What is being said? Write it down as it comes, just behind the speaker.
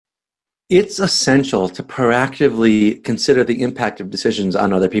It's essential to proactively consider the impact of decisions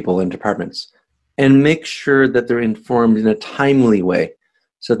on other people and departments and make sure that they're informed in a timely way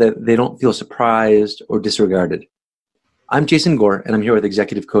so that they don't feel surprised or disregarded. I'm Jason Gore, and I'm here with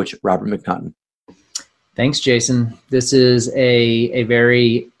executive coach Robert McNaughton. Thanks, Jason. This is a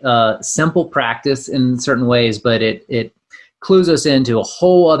very simple practice in certain ways, but it clues us into a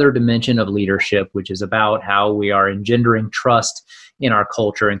whole other dimension of leadership, which is about how we are engendering trust in our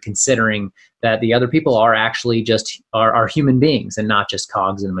culture and considering that the other people are actually just are human beings and not just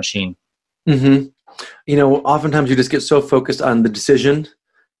cogs in a machine. Mm-hmm. You know, oftentimes you just get so focused on the decision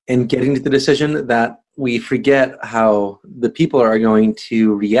and getting to the decision that we forget how the people are going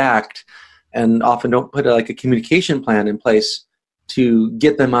to react, and often don't put a communication plan in place to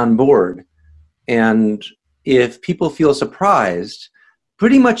get them on board. And if people feel surprised,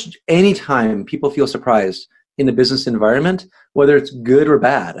 pretty much any time people feel surprised in a business environment, whether it's good or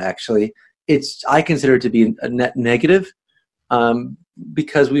bad, actually, I consider it to be a net negative,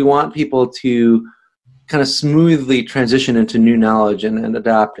 because we want people to kind of smoothly transition into new knowledge and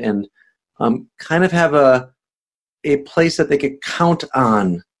adapt and kind of have a place that they could count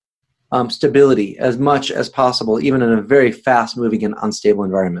on stability as much as possible, even in a very fast-moving and unstable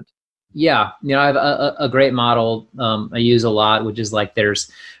environment. Yeah, I have a great model I use a lot, which is there's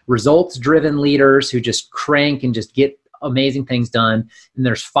results-driven leaders who just crank and just get amazing things done, and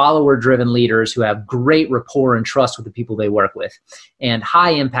there's follower-driven leaders who have great rapport and trust with the people they work with. And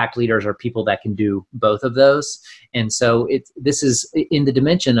high-impact leaders are people that can do both of those. And so this is in the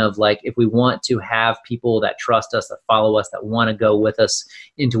dimension of if we want to have people that trust us, that follow us, that want to go with us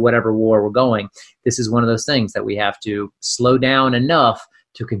into whatever war we're going, this is one of those things that we have to slow down enough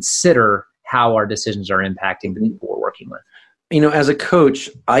to consider how our decisions are impacting the people we're working with. As a coach,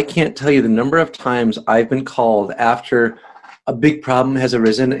 I can't tell you the number of times I've been called after a big problem has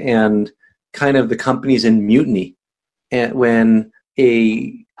arisen and kind of the company's in mutiny. And when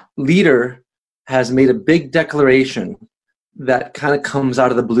a leader has made a big declaration that kind of comes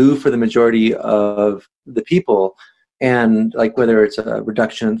out of the blue for the majority of the people, and whether it's a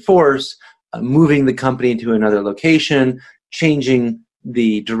reduction in force, moving the company to another location, changing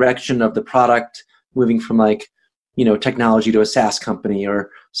the direction of the product, moving from technology to a SaaS company or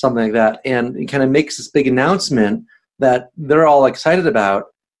something like that. And it kind of makes this big announcement that they're all excited about.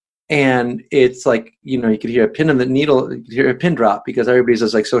 And it's you could hear a pin in the needle, you could hear a pin drop because everybody's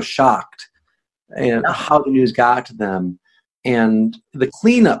just so shocked and how the news got to them. And the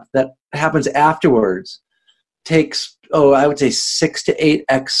cleanup that happens afterwards takes, I would say 6 to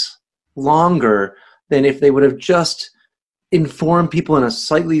 8x longer than if they would have just informed people in a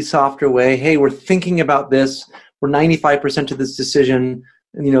slightly softer way. Hey, we're thinking about this. We're 95% to this decision.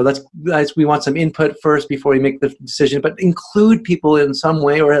 And, we want some input first before we make the decision, but include people in some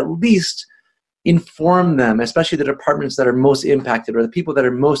way, or at least inform them, especially the departments that are most impacted or the people that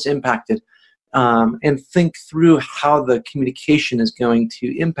are most impacted, and think through how the communication is going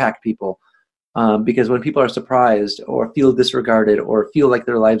to impact people. Because when people are surprised or feel disregarded or feel like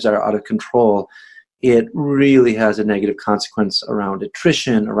their lives are out of control, it really has a negative consequence around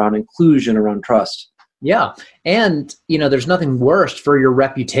attrition, around inclusion, around trust. Yeah. And, there's nothing worse for your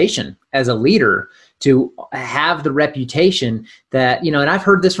reputation as a leader to have the reputation that, and I've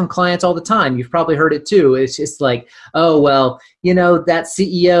heard this from clients all the time. You've probably heard it too. It's just oh, well, that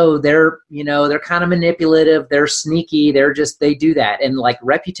CEO, they're kind of manipulative. They're sneaky. They do that. And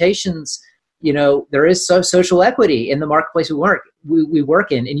reputations, there is social equity in the marketplace we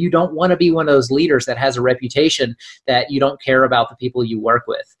work in, and you don't want to be one of those leaders that has a reputation that you don't care about the people you work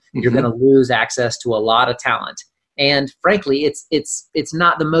with. Mm-hmm. You're going to lose access to a lot of talent. And frankly, it's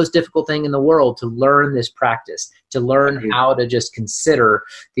not the most difficult thing in the world to learn this practice, to learn how to just consider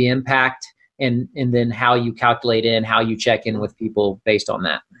the impact and then how you calculate in, how you check in with people based on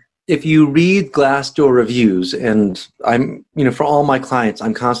that. If you read Glassdoor reviews, and I'm, for all my clients,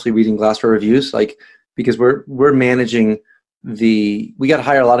 I'm constantly reading Glassdoor reviews, because we're managing we got to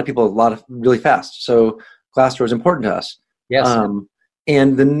hire a lot of people really fast. So Glassdoor is important to us. Yes.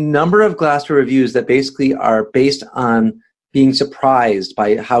 And the number of Glassdoor reviews that basically are based on being surprised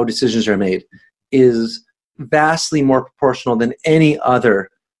by how decisions are made is vastly more proportional than any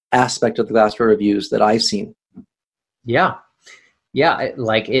other aspect of the Glassdoor reviews that I've seen. Yeah. Yeah,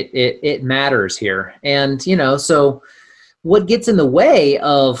 it matters here. And, so what gets in the way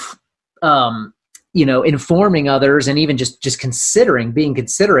of, informing others and even just being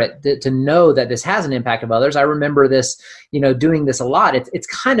considerate to know that this has an impact of others. I remember this, doing this a lot. It's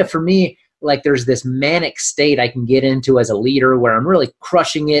kind of, for me, like there's this manic state I can get into as a leader where I'm really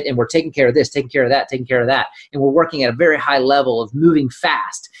crushing it and we're taking care of this, taking care of that, taking care of that. And we're working at a very high level of moving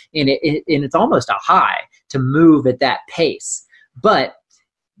fast. And it's almost a high to move at that pace. But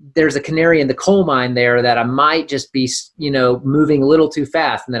there's a canary in the coal mine there that I might just be, moving a little too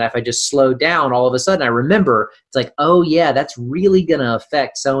fast. And then if I just slow down, all of a sudden I remember it's like, oh yeah, that's really going to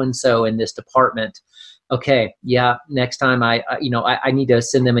affect so-and-so in this department. Okay, yeah, next time I need to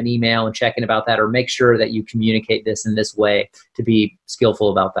send them an email and check in about that, or make sure that you communicate this in this way to be skillful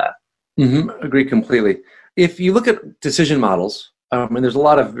about that. Agree completely. If you look at decision models, and there's a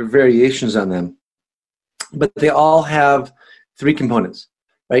lot of variations on them, but they all have three components,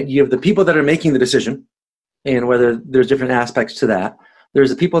 right? You have the people that are making the decision, and whether there's different aspects to that. There's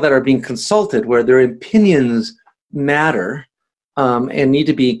the people that are being consulted, where their opinions matter and need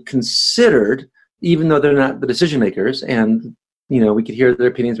to be considered, even though they're not the decision makers. And, we could hear their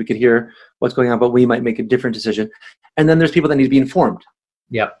opinions, we could hear what's going on, but we might make a different decision. And then there's people that need to be informed.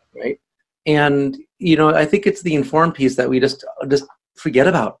 Yep. Right. And, I think it's the informed piece that we just forget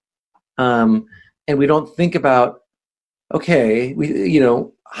about. And we don't think about, okay,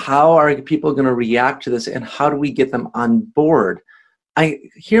 how are people going to react to this, and how do we get them on board? I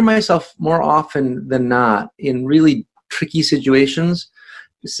hear myself more often than not in really tricky situations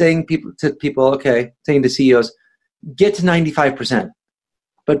saying to CEOs, get to 95%.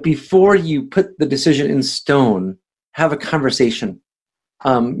 But before you put the decision in stone, have a conversation.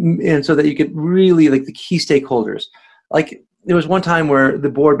 And so that you get really like the key stakeholders. Like there was one time where the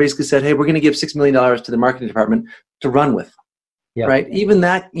board basically said, hey, we're going to give $6 million to the marketing department to run with. Yeah. Right. Even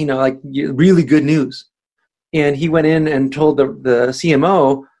that, really good news. And he went in and told the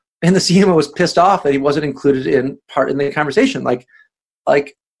CMO, and the CMO was pissed off that he wasn't included in the conversation. Like,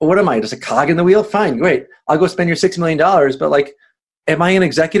 what am I, just a cog in the wheel? Fine, great. I'll go spend your $6 million. But am I an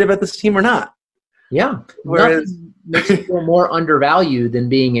executive at this team or not? Yeah. Whereas nothing makes you feel more undervalued than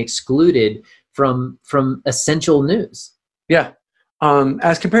being excluded from essential news. Yeah.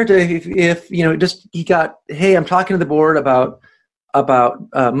 As compared to if he got, hey, I'm talking to the board about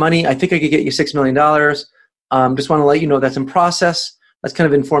money. I think I could get you $6 million. Just want to let you know that's in process. That's kind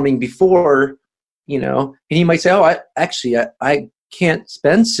of informing before, and he might say, oh, I can't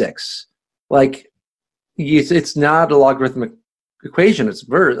spend 6. It's not a logarithmic equation. It's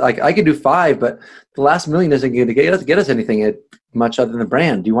I could do 5, but the last $1 million isn't going to get us anything much other than the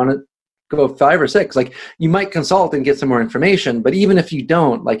brand. Do you want to go 5 or 6? You might consult and get some more information, but even if you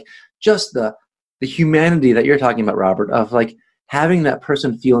don't, just the humanity that you're talking about, Robert, of having that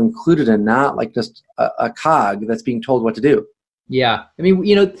person feel included and not just a cog that's being told what to do. Yeah. I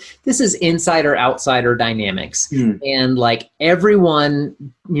mean, this is insider-outsider dynamics. And everyone,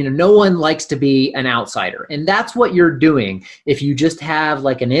 no one likes to be an outsider. And that's what you're doing. If you just have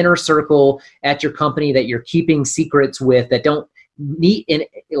an inner circle at your company that you're keeping secrets with that don't need,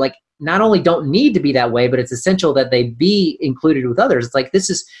 not only don't need to be that way, but it's essential that they be included with others.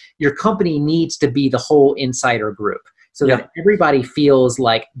 It's your company needs to be the whole insider group so that everybody feels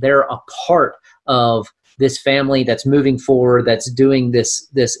like they're a part of this family that's moving forward, that's doing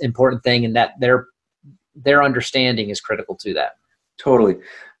this important thing, and that their understanding is critical to that. Totally.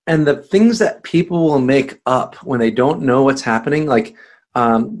 And the things that people will make up when they don't know what's happening,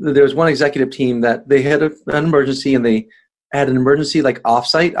 there was one executive team that they had an emergency, and they had an emergency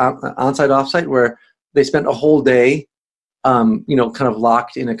onsite offsite where they spent a whole day, kind of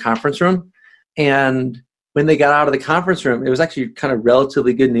locked in a conference room. And when they got out of the conference room, it was actually kind of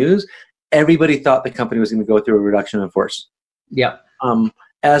relatively good news. Everybody thought the company was going to go through a reduction in force. Yeah.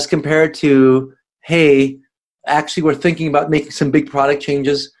 As compared to, hey, actually we're thinking about making some big product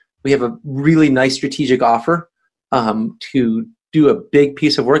changes. We have a really nice strategic offer to do a big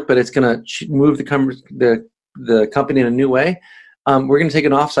piece of work, but it's going to move the company in a new way. We're going to take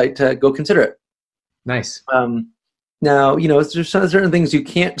an offsite to go consider it. Nice. Now, there's certain things you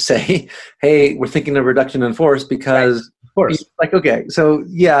can't say, hey, we're thinking of reduction in force, because right. Of course. Okay, so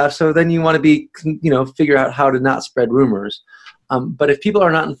then you want to be, figure out how to not spread rumors. But if people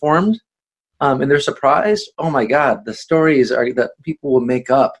are not informed and they're surprised, oh my God, the stories that people will make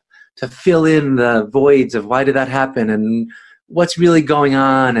up to fill in the voids of why did that happen and what's really going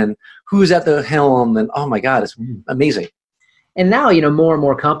on and who's at the helm, and oh my God, it's amazing. And now, more and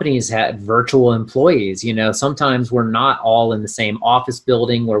more companies have virtual employees. Sometimes we're not all in the same office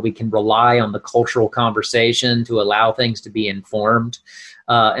building where we can rely on the cultural conversation to allow things to be informed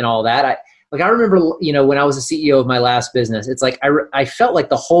and all that. I remember, when I was a CEO of my last business, it's I felt like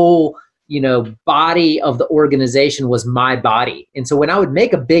the whole, body of the organization was my body. And so when I would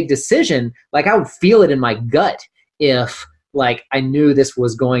make a big decision, I would feel it in my gut if like I knew this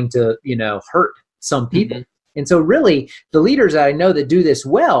was going to, hurt some people. Mm-hmm. And so really the leaders that I know that do this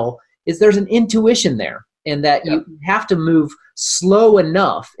well is there's an intuition there, and that you have to move slow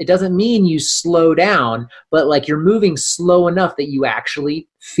enough. It doesn't mean you slow down, but like you're moving slow enough that you actually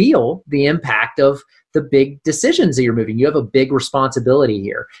feel the impact of the big decisions that you're moving. You have a big responsibility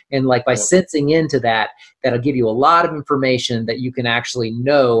here. And like by sensing into that, that'll give you a lot of information that you can actually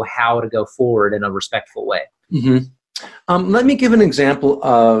know how to go forward in a respectful way. Mm-hmm. Let me give an example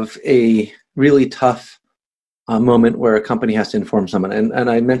of a really tough moment where a company has to inform someone. And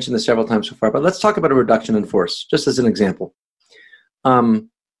I mentioned this several times so far, but let's talk about a reduction in force, just as an example.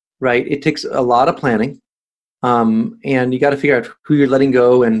 Right? It takes a lot of planning, and you got to figure out who you're letting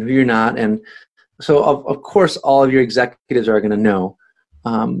go and who you're not. And so, of course, all of your executives are going to know.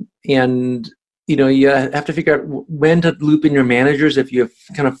 And, you have to figure out when to loop in your managers if you have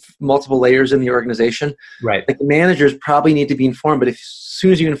kind of multiple layers in the organization. Right. Like the managers probably need to be informed, but as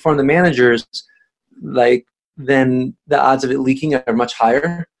soon as you inform the managers, then the odds of it leaking are much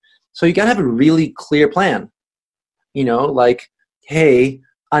higher. So you got to have a really clear plan. Hey,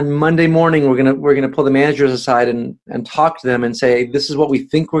 on Monday morning we're gonna pull the managers aside and talk to them and say, this is what we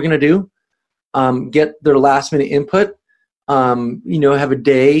think we're gonna do. Get their last minute input. Have a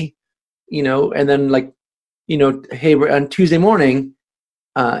day. And then hey, we're on Tuesday morning,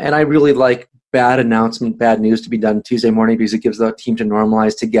 and I really like bad news to be done Tuesday morning because it gives the team to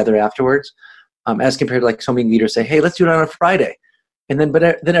normalize together afterwards. As compared to so many leaders say, hey, let's do it on a Friday. And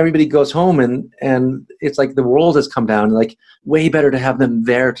then everybody goes home and it's like the world has come down. Way better to have them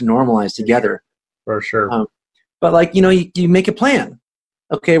there to normalize together. For sure. But you make a plan.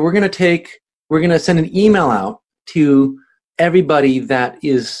 Okay, we're going to send an email out to everybody that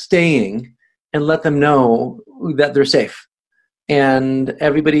is staying and let them know that they're safe. And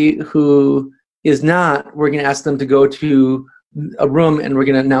everybody who is not, we're going to ask them to go to a room and we're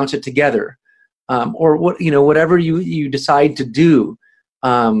going to announce it together. Or whatever you decide to do,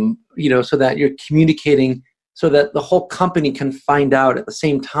 so that you're communicating so that the whole company can find out at the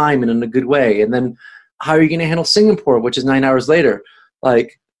same time and in a good way. And then how are you going to handle Singapore, which is 9 hours later? Are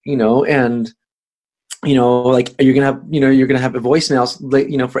you going to have a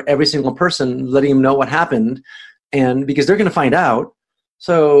voicemail, for every single person, letting them know what happened, and because they're going to find out.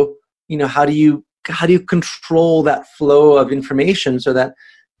 So, how do you control that flow of information so that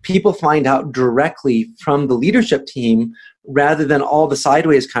people find out directly from the leadership team rather than all the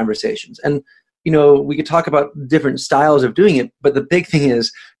sideways conversations? And, we could talk about different styles of doing it, but the big thing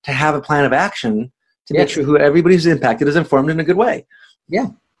is to have a plan of action to make sure everybody who's impacted is informed in a good way. Yeah.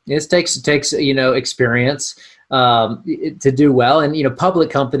 It takes experience to do well. And,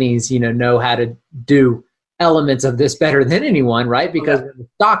 public companies, know how to do elements of this better than anyone, right? Because the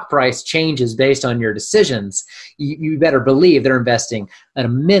stock price changes based on your decisions. You better believe they're investing an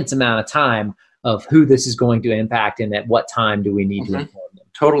immense amount of time of who this is going to impact and at what time do we need to inform them.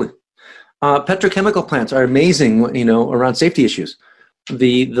 Totally. Petrochemical plants are amazing, around safety issues.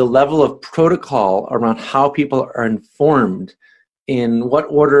 The level of protocol around how people are informed in what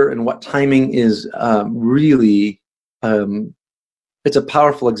order and what timing is really, it's a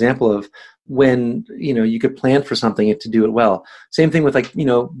powerful example of when you could plan for something to do it well. Same thing with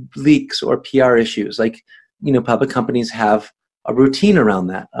leaks or PR issues. Public companies have a routine around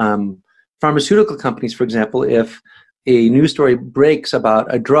that. Pharmaceutical companies, for example, if a news story breaks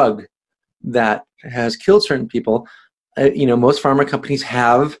about a drug that has killed certain people, most pharma companies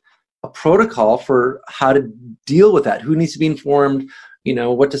have a protocol for how to deal with that. Who needs to be informed?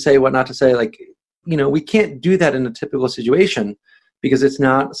 What to say, what not to say. We can't do that in a typical situation because it's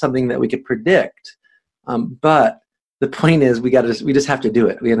not something that we could predict. But the point is, we just have to do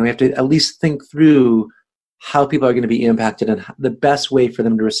it. We have to at least think through how people are going to be impacted and the best way for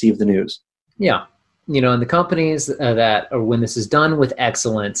them to receive the news. Yeah. And the companies when this is done with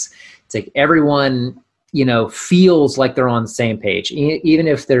excellence, it's like everyone, feels like they're on the same page. Even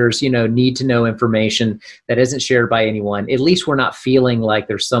if there's, need to know information that isn't shared by anyone, at least we're not feeling like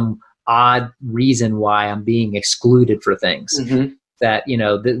there's some odd reason why I'm being excluded for things. Mm-hmm. That,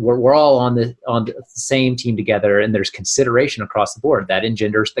 we're all on the same team together, and there's consideration across the board that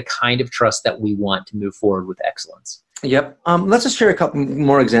engenders the kind of trust that we want to move forward with excellence. Yep. Let's just share a couple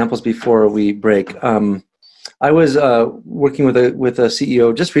more examples before we break. I was working with a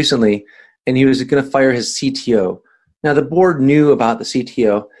CEO just recently, and he was going to fire his CTO. Now, the board knew about the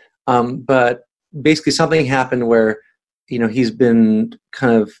CTO, but basically something happened where, he's been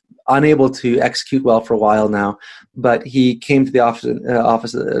kind of unable to execute well for a while now. But he came to the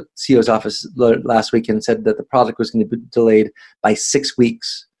the CEO's office last week and said that the project was going to be delayed by 6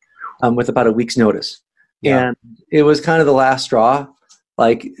 weeks, with about a week's notice. Yeah. And it was kind of the last straw.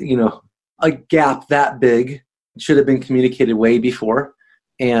 Like, a gap that big should have been communicated way before.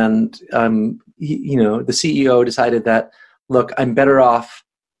 And, the CEO decided that, look, I'm better off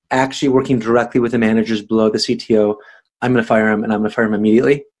actually working directly with the managers below the CTO. I'm going to fire him, and I'm going to fire him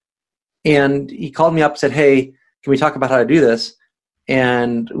immediately. And he called me up and said, hey, can we talk about how to do this?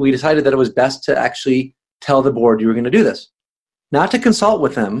 And we decided that it was best to actually tell the board you were going to do this. Not to consult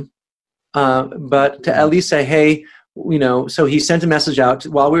with them, but to at least say, hey, so he sent a message out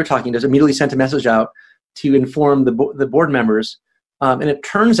while we were talking, just immediately sent a message out to inform the board members. And it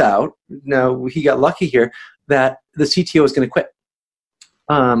turns out, he got lucky here, that the CTO is going to quit.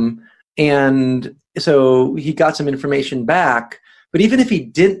 And so he got some information back. But even if he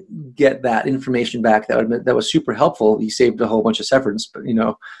didn't get that information back, that was super helpful. He saved a whole bunch of severance,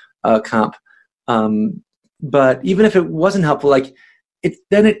 comp. But even if it wasn't helpful, it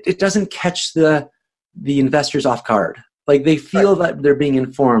doesn't catch the investors off guard. Like they feel that they're being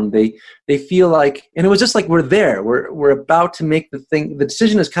informed. They feel like, and it was just like we're there. We're about to make the thing. The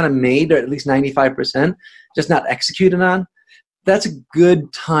decision is kind of made, or at least 95%, just not executed on. That's a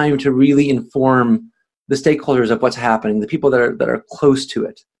good time to really inform the stakeholders of what's happening, the people that are close to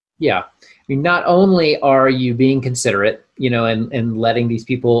it. Yeah. I mean, not only are you being considerate, and letting these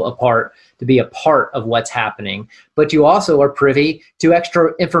people to be a part of what's happening, but you also are privy to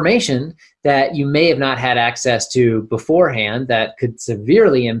extra information that you may have not had access to beforehand that could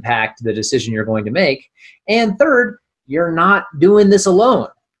severely impact the decision you're going to make. And third, you're not doing this alone.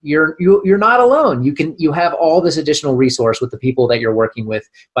 You're not alone. You have all this additional resource with the people that you're working with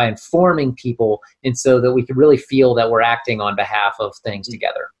by informing people, and so that we can really feel that we're acting on behalf of things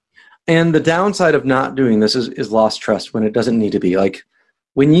together. And the downside of not doing this is lost trust when it doesn't need to be. Like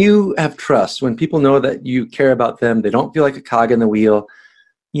when you have trust, when people know that you care about them, they don't feel like a cog in the wheel,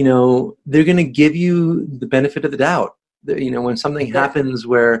 they're going to give you the benefit of the doubt. When something happens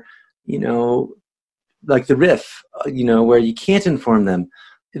where, like the riff, where you can't inform them,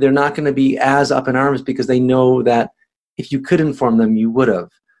 they're not going to be as up in arms because they know that if you could inform them, you would have.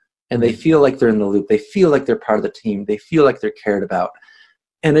 And they feel like they're in the loop. They feel like they're part of the team. They feel like they're cared about.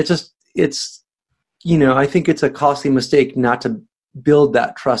 And I think it's a costly mistake not to build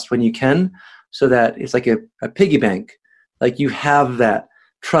that trust when you can, so that it's like a piggy bank. Like you have that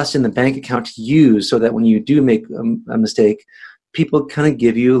trust in the bank account to use so that when you do make a mistake, people kind of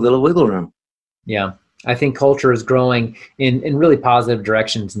give you a little wiggle room. Yeah. I think culture is growing in really positive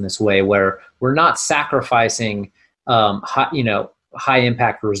directions in this way, where we're not sacrificing high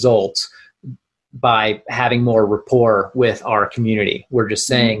impact results by having more rapport with our community. We're just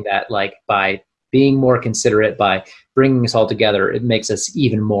saying that by being more considerate, by bringing us all together, it makes us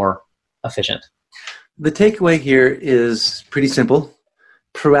even more efficient. The takeaway here is pretty simple.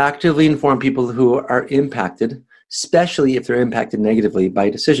 Proactively inform people who are impacted, especially if they're impacted negatively by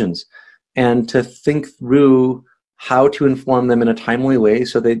decisions, and to think through how to inform them in a timely way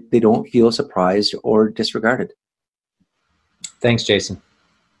so that they don't feel surprised or disregarded. Thanks, Jason.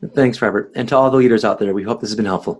 Thanks, Robert. And to all the leaders out there, we hope this has been helpful.